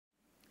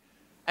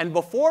And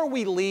before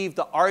we leave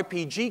the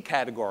RPG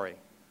category,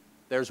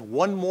 there's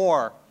one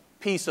more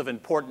piece of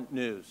important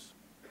news.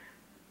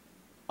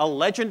 A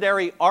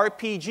legendary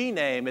RPG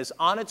name is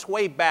on its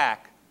way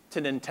back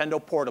to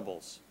Nintendo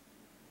Portables,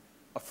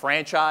 a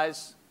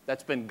franchise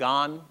that's been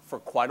gone for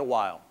quite a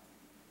while.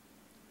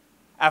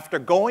 After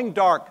going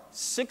dark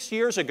 6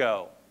 years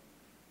ago,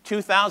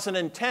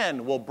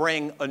 2010 will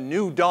bring a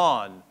new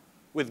dawn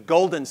with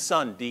Golden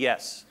Sun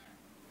DS.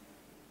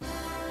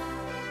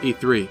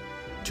 E3,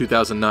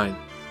 2009.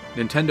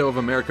 Nintendo of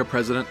America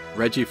President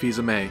Reggie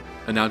Fils-Aimé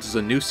announces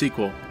a new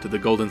sequel to the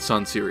Golden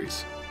Sun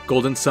series,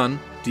 Golden Sun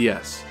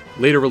DS,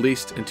 later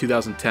released in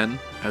 2010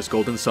 as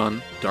Golden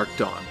Sun Dark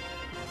Dawn.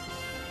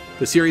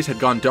 The series had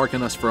gone dark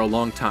on us for a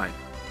long time.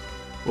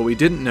 What we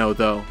didn't know,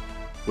 though,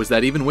 was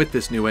that even with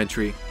this new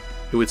entry,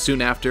 it would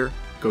soon after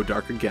go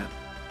dark again.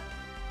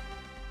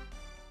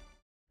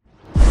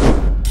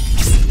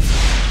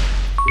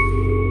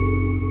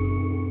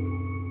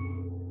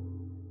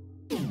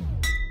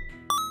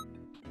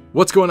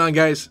 What's going on,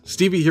 guys?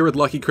 Stevie here with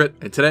Lucky Crit,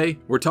 and today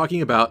we're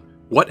talking about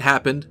what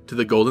happened to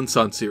the Golden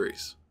Sun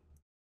series.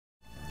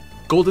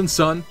 Golden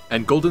Sun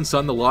and Golden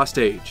Sun: The Lost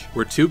Age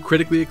were two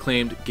critically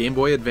acclaimed Game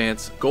Boy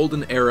Advance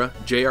Golden Era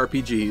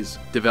JRPGs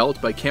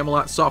developed by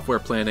Camelot Software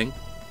Planning,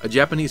 a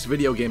Japanese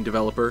video game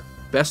developer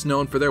best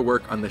known for their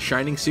work on the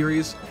Shining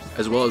series,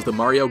 as well as the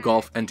Mario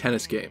Golf and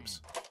tennis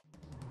games.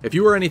 If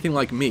you were anything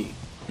like me,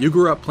 you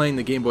grew up playing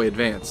the Game Boy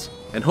Advance,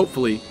 and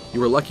hopefully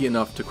you were lucky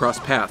enough to cross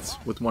paths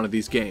with one of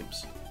these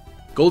games.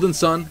 Golden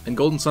Sun and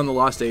Golden Sun: The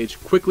Lost Age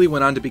quickly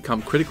went on to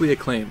become critically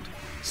acclaimed,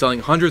 selling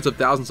hundreds of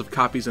thousands of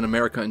copies in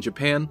America and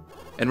Japan,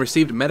 and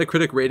received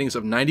Metacritic ratings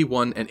of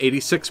 91 and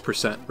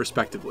 86%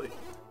 respectively.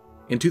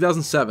 In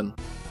 2007,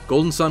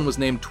 Golden Sun was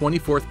named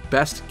 24th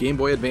Best Game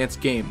Boy Advance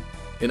Game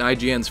in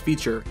IGN's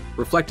feature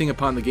reflecting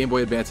upon the Game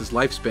Boy Advance's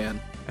lifespan,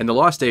 and The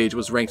Lost Age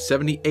was ranked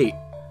 78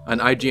 on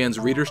IGN's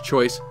Reader's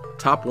Choice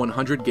Top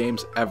 100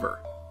 Games Ever.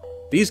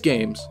 These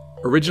games,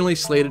 originally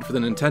slated for the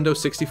Nintendo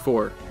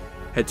 64,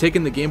 had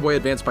taken the Game Boy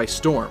Advance by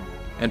storm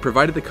and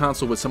provided the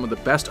console with some of the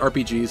best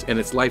RPGs in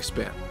its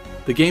lifespan.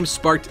 The games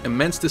sparked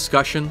immense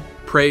discussion,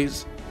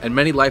 praise, and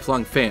many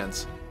lifelong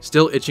fans,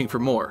 still itching for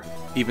more,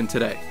 even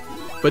today.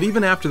 But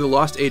even after The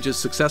Lost Age's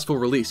successful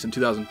release in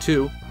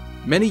 2002,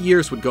 many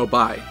years would go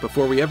by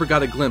before we ever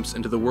got a glimpse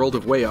into the world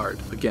of Weyard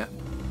again.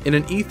 In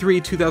an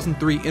E3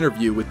 2003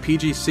 interview with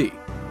PGC,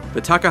 the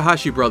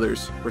Takahashi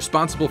brothers,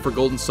 responsible for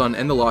Golden Sun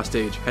and The Lost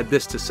Age, had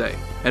this to say: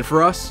 "And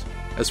for us,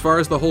 as far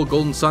as the whole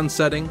Golden Sun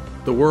setting,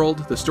 the world,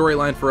 the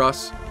storyline for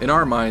us, in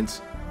our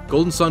minds,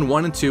 Golden Sun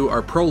 1 and 2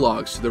 are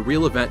prologues to the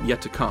real event yet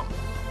to come.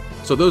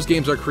 So those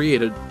games are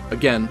created,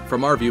 again,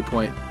 from our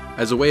viewpoint,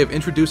 as a way of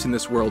introducing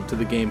this world to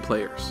the game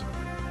players."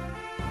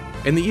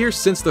 In the years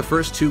since the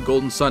first two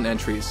Golden Sun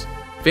entries,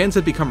 fans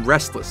had become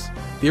restless,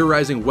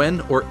 theorizing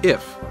when or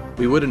if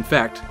we would in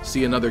fact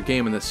see another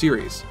game in the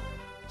series.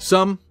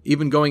 Some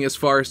even going as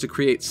far as to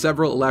create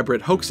several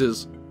elaborate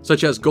hoaxes,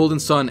 such as Golden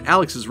Sun: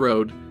 Alex's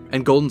Road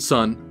and Golden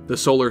Sun: The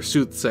Solar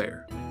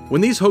Soothsayer. When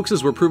these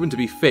hoaxes were proven to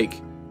be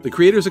fake, the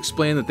creators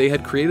explained that they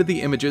had created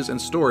the images and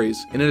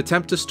stories in an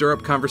attempt to stir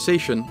up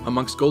conversation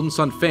amongst Golden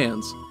Sun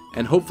fans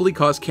and hopefully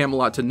cause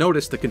Camelot to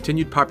notice the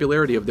continued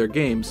popularity of their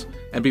games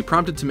and be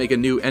prompted to make a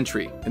new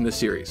entry in the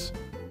series.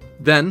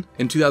 Then,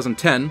 in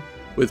 2010,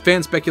 with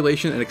fan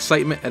speculation and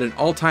excitement at an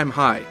all-time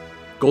high,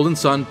 Golden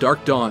Sun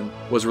Dark Dawn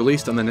was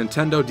released on the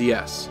Nintendo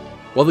DS.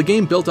 While the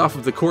game built off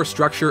of the core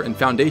structure and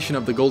foundation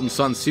of the Golden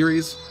Sun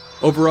series,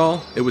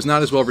 overall, it was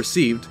not as well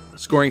received,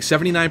 scoring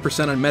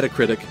 79% on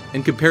Metacritic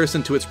in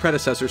comparison to its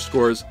predecessor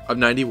scores of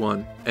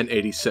 91 and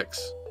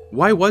 86.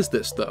 Why was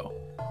this, though?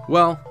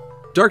 Well,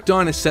 Dark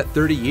Dawn is set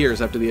 30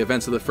 years after the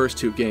events of the first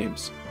two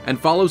games, and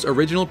follows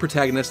original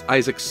protagonist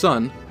Isaac's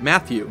son,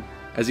 Matthew,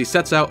 as he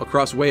sets out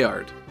across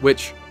Weyard,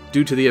 which,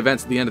 due to the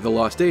events at the end of The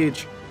Lost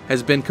Age,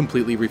 has been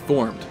completely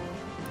reformed.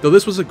 Though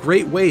this was a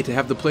great way to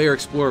have the player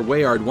explore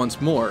Weyard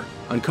once more,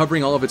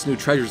 uncovering all of its new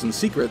treasures and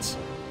secrets,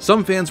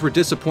 some fans were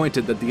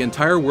disappointed that the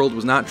entire world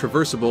was not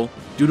traversable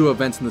due to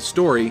events in the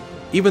story,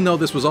 even though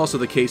this was also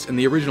the case in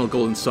the original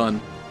Golden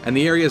Sun, and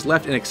the areas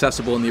left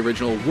inaccessible in the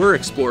original were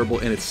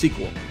explorable in its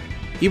sequel.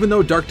 Even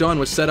though Dark Dawn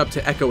was set up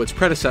to echo its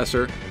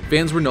predecessor,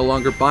 fans were no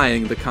longer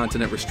buying the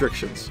continent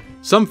restrictions.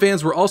 Some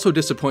fans were also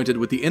disappointed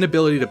with the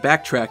inability to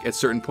backtrack at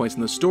certain points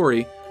in the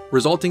story,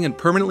 resulting in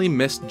permanently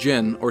missed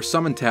Djinn or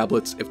summon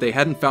tablets if they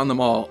hadn't found them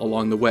all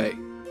along the way.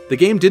 The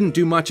game didn't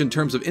do much in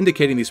terms of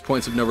indicating these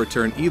points of no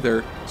return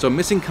either, so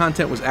missing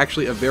content was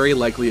actually a very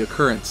likely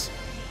occurrence.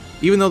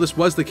 Even though this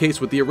was the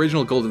case with the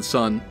original Golden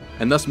Sun,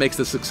 and thus makes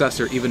the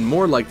successor even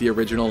more like the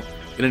original,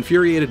 it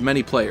infuriated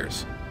many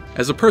players.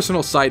 As a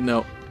personal side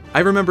note, I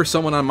remember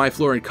someone on my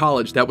floor in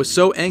college that was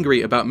so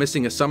angry about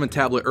missing a summon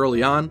tablet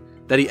early on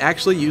that he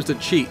actually used a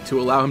cheat to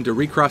allow him to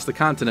recross the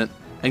continent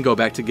and go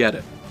back to get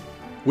it.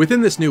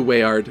 Within this new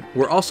Weyard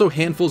were also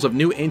handfuls of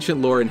new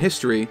ancient lore and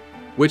history,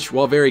 which,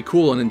 while very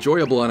cool and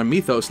enjoyable on a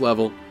mythos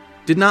level,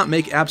 did not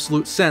make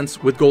absolute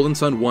sense with Golden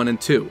Sun 1 and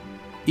 2.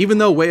 Even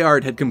though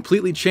Weyard had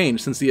completely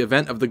changed since the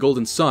event of the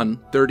Golden Sun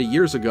 30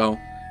 years ago,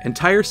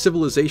 Entire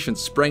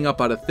civilizations sprang up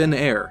out of thin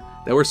air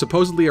that were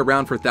supposedly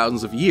around for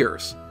thousands of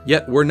years,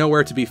 yet were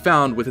nowhere to be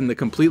found within the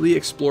completely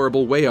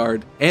explorable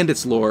Weyard and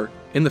its lore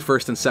in the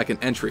first and second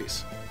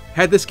entries.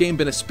 Had this game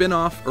been a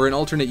spin-off or an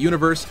alternate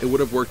universe, it would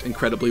have worked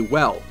incredibly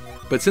well,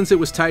 but since it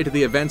was tied to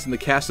the events in the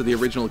cast of the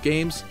original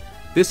games,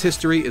 this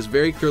history is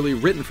very clearly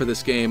written for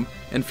this game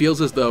and feels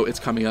as though it's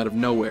coming out of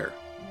nowhere.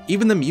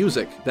 Even the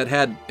music that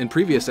had, in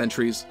previous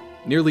entries,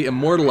 nearly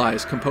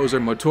immortalized composer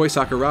Motoi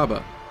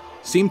Sakuraba,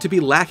 seemed to be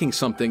lacking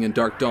something in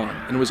Dark Dawn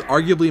and was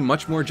arguably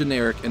much more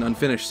generic and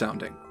unfinished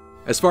sounding.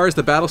 As far as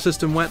the battle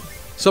system went,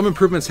 some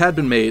improvements had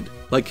been made,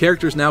 like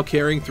characters now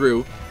carrying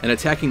through and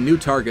attacking new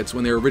targets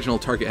when their original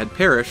target had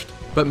perished,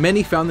 but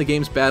many found the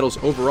game's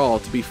battles overall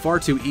to be far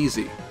too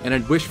easy and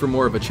had wished for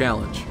more of a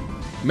challenge.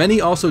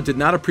 Many also did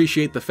not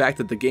appreciate the fact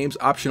that the game's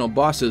optional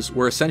bosses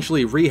were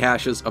essentially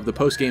rehashes of the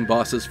post-game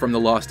bosses from the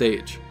Lost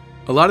Age.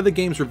 A lot of the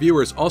game's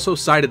reviewers also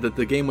cited that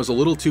the game was a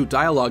little too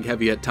dialogue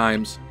heavy at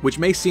times, which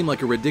may seem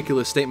like a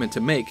ridiculous statement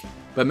to make,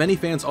 but many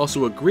fans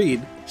also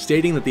agreed,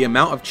 stating that the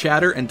amount of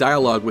chatter and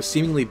dialogue was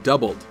seemingly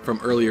doubled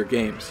from earlier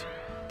games.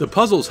 The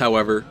puzzles,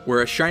 however,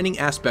 were a shining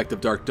aspect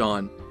of Dark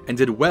Dawn, and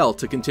did well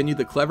to continue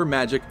the clever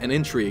magic and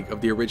intrigue of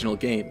the original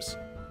games.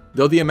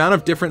 Though the amount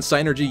of different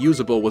synergy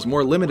usable was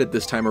more limited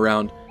this time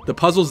around, the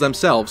puzzles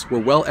themselves were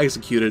well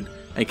executed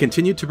and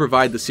continued to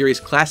provide the series'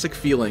 classic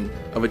feeling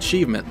of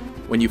achievement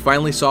when you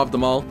finally solved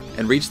them all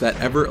and reached that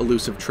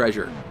ever-elusive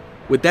treasure.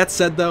 With that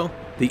said though,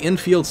 the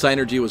in-field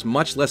synergy was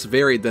much less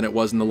varied than it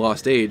was in the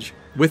Lost Age,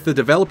 with the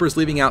developers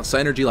leaving out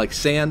synergy like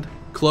sand,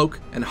 cloak,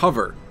 and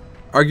hover,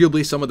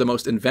 arguably some of the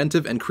most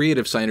inventive and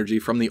creative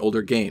synergy from the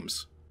older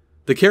games.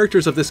 The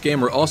characters of this game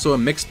were also a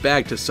mixed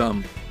bag to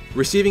some,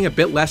 receiving a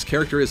bit less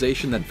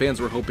characterization than fans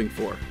were hoping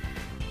for.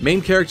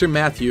 Main character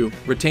Matthew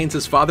retains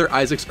his father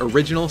Isaac's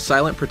original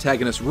silent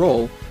protagonist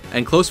role,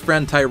 and close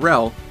friend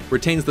Tyrell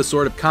retains the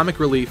sort of comic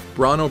relief,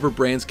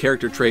 brawn-over-brains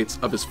character traits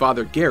of his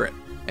father Garrett.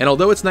 And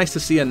although it's nice to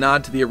see a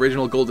nod to the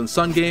original Golden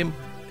Sun game,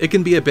 it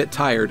can be a bit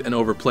tired and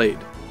overplayed.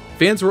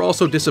 Fans were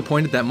also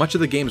disappointed that much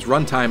of the game's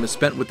runtime is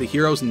spent with the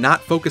heroes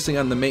not focusing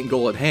on the main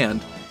goal at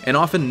hand, and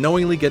often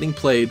knowingly getting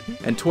played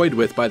and toyed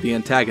with by the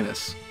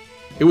antagonists.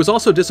 It was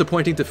also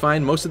disappointing to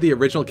find most of the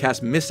original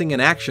cast missing in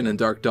action in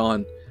Dark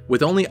Dawn,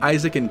 with only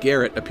Isaac and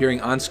Garrett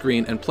appearing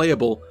on-screen and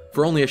playable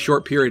for only a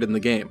short period in the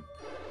game.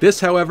 This,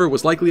 however,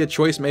 was likely a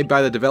choice made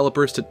by the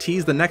developers to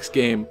tease the next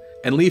game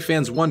and leave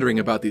fans wondering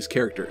about these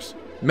characters.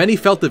 Many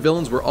felt the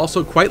villains were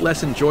also quite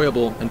less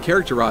enjoyable and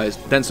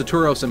characterized than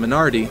Saturos and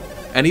Minardi,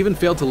 and even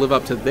failed to live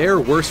up to their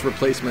worst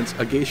replacements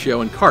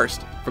Agatio and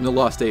Karst from the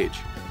Lost Age.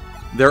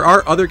 There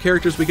are other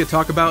characters we could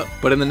talk about,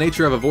 but in the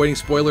nature of avoiding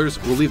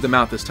spoilers, we'll leave them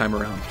out this time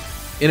around.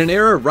 In an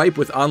era ripe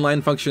with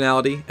online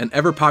functionality and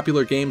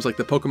ever-popular games like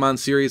the Pokemon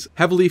series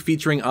heavily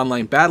featuring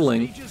online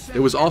battling,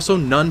 there was also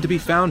none to be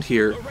found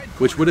here,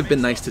 which would have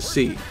been nice to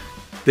see.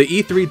 The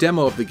E3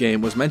 demo of the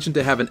game was mentioned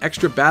to have an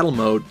extra battle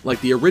mode like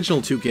the original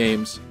two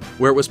games,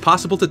 where it was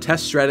possible to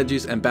test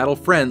strategies and battle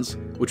friends,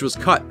 which was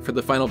cut for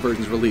the final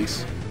version's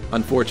release.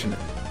 Unfortunate.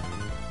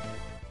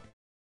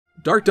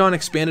 Dark Dawn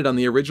expanded on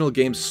the original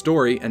game's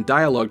story and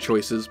dialogue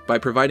choices by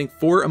providing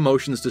 4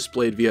 emotions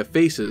displayed via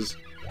faces: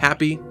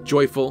 happy,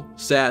 joyful,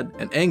 sad,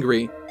 and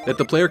angry, that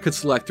the player could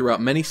select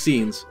throughout many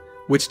scenes,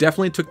 which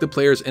definitely took the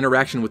player's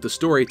interaction with the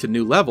story to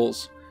new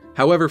levels.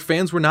 However,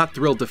 fans were not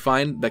thrilled to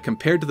find that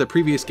compared to the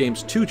previous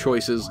game's 2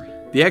 choices,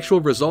 the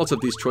actual results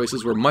of these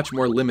choices were much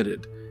more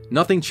limited.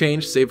 Nothing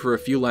changed save for a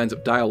few lines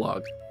of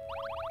dialogue.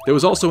 There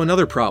was also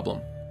another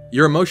problem.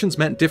 Your emotions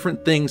meant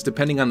different things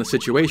depending on the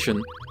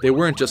situation. They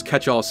weren't just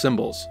catch-all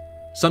symbols.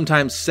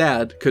 Sometimes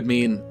sad could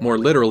mean, more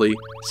literally,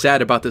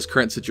 sad about this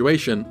current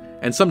situation,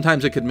 and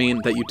sometimes it could mean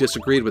that you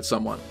disagreed with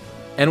someone.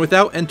 And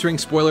without entering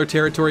spoiler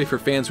territory for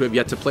fans who have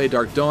yet to play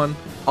Dark Dawn,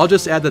 I'll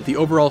just add that the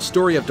overall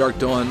story of Dark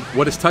Dawn,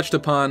 what is touched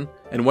upon,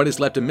 and what is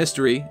left a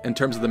mystery in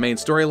terms of the main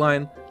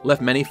storyline,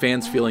 left many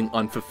fans feeling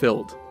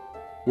unfulfilled.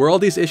 Were all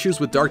these issues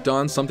with Dark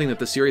Dawn something that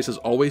the series has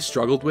always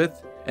struggled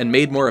with, and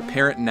made more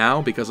apparent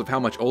now because of how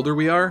much older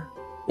we are?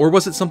 Or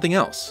was it something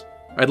else?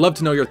 I'd love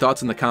to know your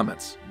thoughts in the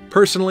comments.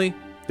 Personally,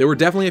 there were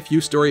definitely a few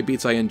story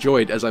beats I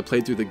enjoyed as I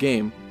played through the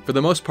game, for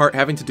the most part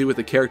having to do with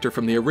the character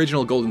from the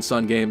original Golden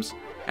Sun games,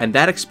 and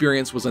that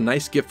experience was a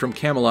nice gift from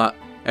Camelot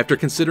after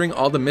considering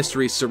all the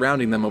mysteries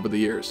surrounding them over the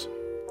years.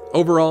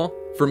 Overall,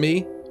 for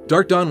me,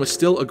 Dark Dawn was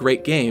still a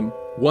great game,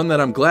 one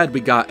that I'm glad we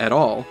got at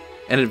all,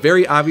 and it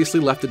very obviously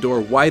left the door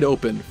wide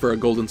open for a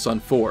Golden Sun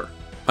 4.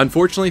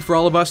 Unfortunately for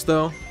all of us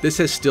though, this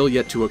has still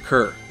yet to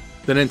occur.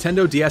 The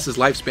Nintendo DS's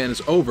lifespan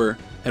is over,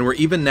 and we're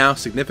even now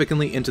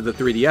significantly into the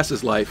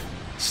 3DS's life,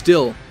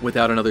 still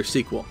without another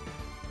sequel.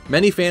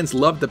 Many fans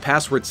loved the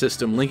password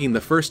system linking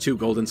the first 2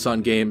 Golden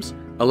Sun games,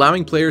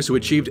 allowing players who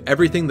achieved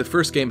everything the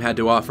first game had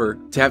to offer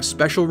to have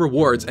special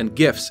rewards and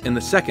gifts in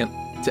the second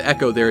to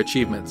echo their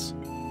achievements.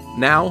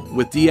 Now,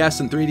 with DS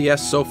and 3DS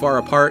so far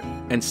apart,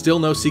 and still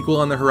no sequel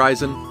on the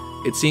horizon,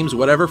 it seems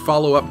whatever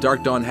follow-up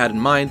Dark Dawn had in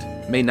mind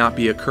may not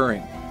be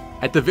occurring.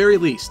 At the very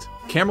least,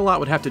 Camelot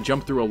would have to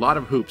jump through a lot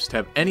of hoops to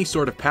have any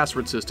sort of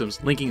password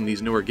systems linking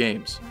these newer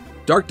games.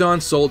 Dark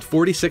Dawn sold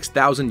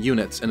 46,000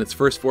 units in its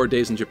first 4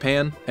 days in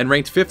Japan, and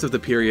ranked 5th of the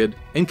period,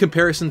 in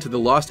comparison to the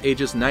Lost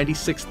Age's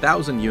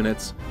 96,000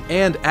 units,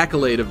 and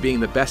accolade of being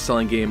the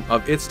best-selling game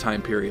of its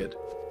time period.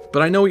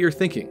 But I know what you're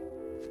thinking.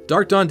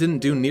 Dark Dawn didn't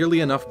do nearly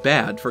enough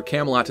bad for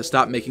Camelot to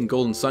stop making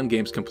Golden Sun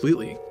games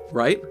completely,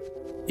 right?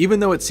 Even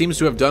though it seems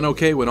to have done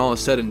okay when all is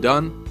said and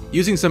done,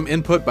 using some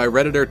input by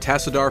Redditor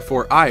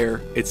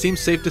Tassadar4ire, it seems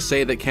safe to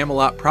say that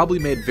Camelot probably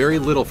made very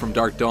little from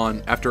Dark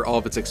Dawn after all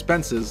of its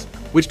expenses,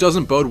 which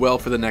doesn't bode well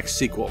for the next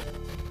sequel.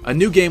 A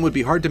new game would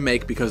be hard to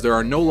make because there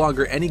are no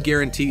longer any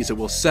guarantees it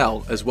will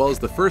sell as well as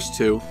the first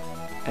two,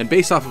 and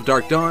based off of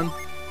Dark Dawn,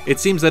 it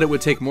seems that it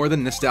would take more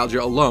than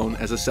nostalgia alone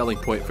as a selling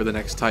point for the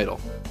next title.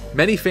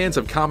 Many fans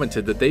have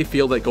commented that they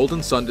feel that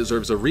Golden Sun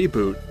deserves a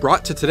reboot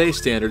brought to today's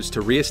standards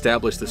to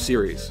re-establish the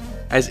series.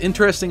 As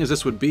interesting as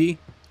this would be,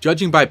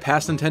 judging by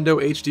past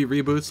Nintendo HD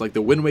reboots like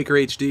the Wind Waker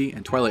HD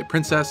and Twilight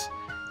Princess,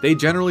 they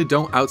generally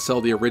don't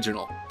outsell the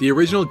original. The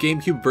original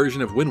GameCube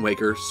version of Wind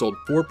Waker sold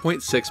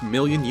 4.6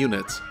 million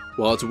units,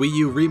 while its Wii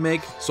U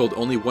remake sold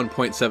only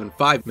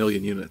 1.75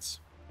 million units.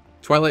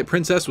 Twilight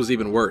Princess was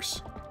even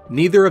worse.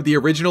 Neither of the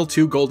original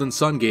 2 Golden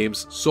Sun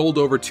games sold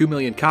over 2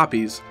 million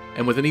copies,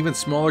 and with an even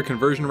smaller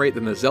conversion rate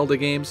than the Zelda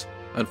games,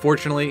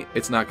 unfortunately,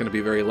 it's not going to be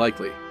very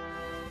likely.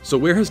 So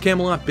where has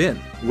Camelot been?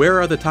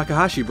 Where are the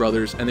Takahashi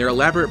brothers and their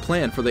elaborate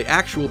plan for the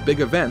actual big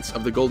events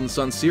of the Golden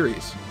Sun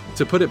series?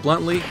 To put it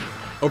bluntly,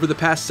 over the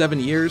past 7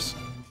 years,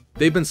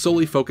 they've been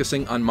solely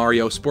focusing on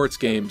Mario sports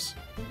games,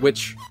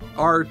 which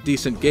are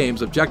decent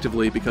games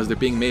objectively because they're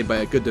being made by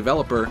a good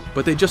developer,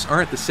 but they just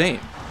aren't the same.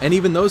 And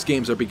even those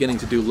games are beginning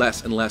to do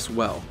less and less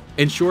well.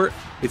 In short,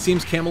 it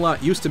seems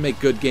Camelot used to make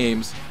good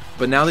games,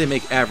 but now they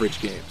make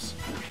average games.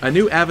 A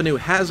new avenue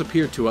has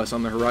appeared to us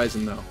on the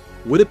horizon though.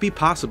 Would it be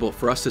possible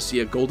for us to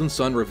see a Golden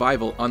Sun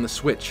revival on the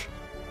Switch?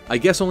 I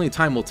guess only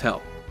time will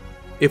tell.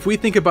 If we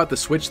think about the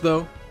Switch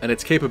though, and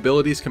its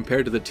capabilities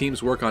compared to the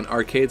team's work on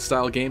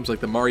arcade-style games like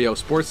the Mario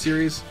Sports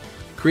series,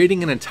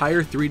 creating an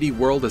entire 3D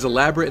world as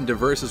elaborate and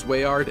diverse as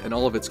Weyard and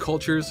all of its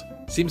cultures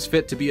seems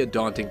fit to be a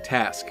daunting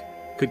task.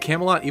 Could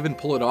Camelot even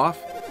pull it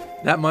off?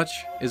 That much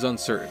is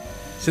uncertain.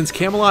 Since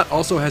Camelot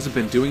also hasn't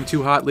been doing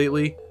too hot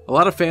lately, a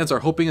lot of fans are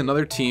hoping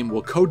another team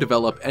will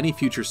co-develop any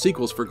future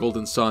sequels for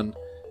Golden Sun,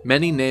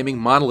 many naming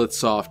Monolith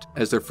Soft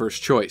as their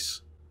first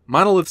choice.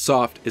 Monolith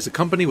Soft is a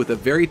company with a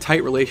very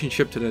tight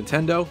relationship to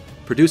Nintendo,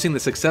 producing the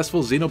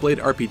successful Xenoblade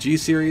RPG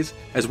series,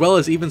 as well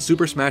as even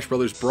Super Smash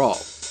Bros. Brawl.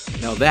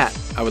 Now that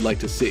I would like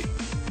to see.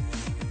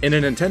 In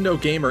a Nintendo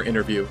Gamer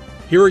interview,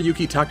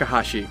 Hiroyuki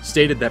Takahashi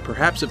stated that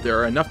perhaps if there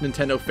are enough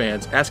Nintendo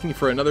fans asking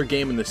for another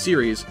game in the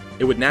series,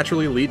 it would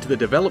naturally lead to the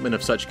development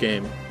of such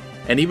game.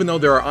 And even though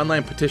there are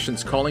online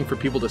petitions calling for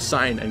people to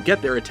sign and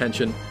get their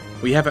attention,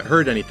 we haven't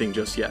heard anything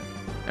just yet,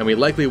 and we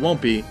likely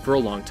won't be for a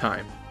long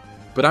time.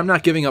 But I'm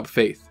not giving up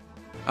faith.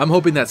 I'm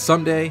hoping that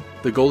someday,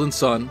 the Golden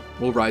Sun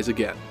will rise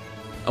again.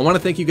 I want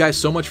to thank you guys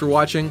so much for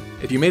watching.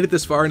 If you made it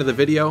this far into the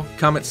video,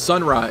 comment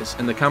Sunrise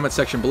in the comment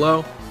section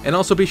below, and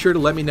also be sure to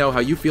let me know how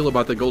you feel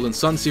about the Golden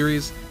Sun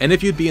series, and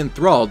if you'd be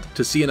enthralled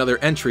to see another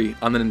entry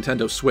on the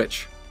Nintendo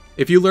Switch.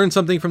 If you learned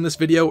something from this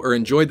video or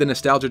enjoyed the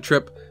nostalgia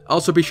trip,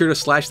 also be sure to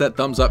slash that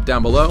thumbs up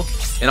down below,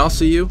 and I'll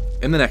see you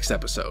in the next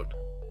episode.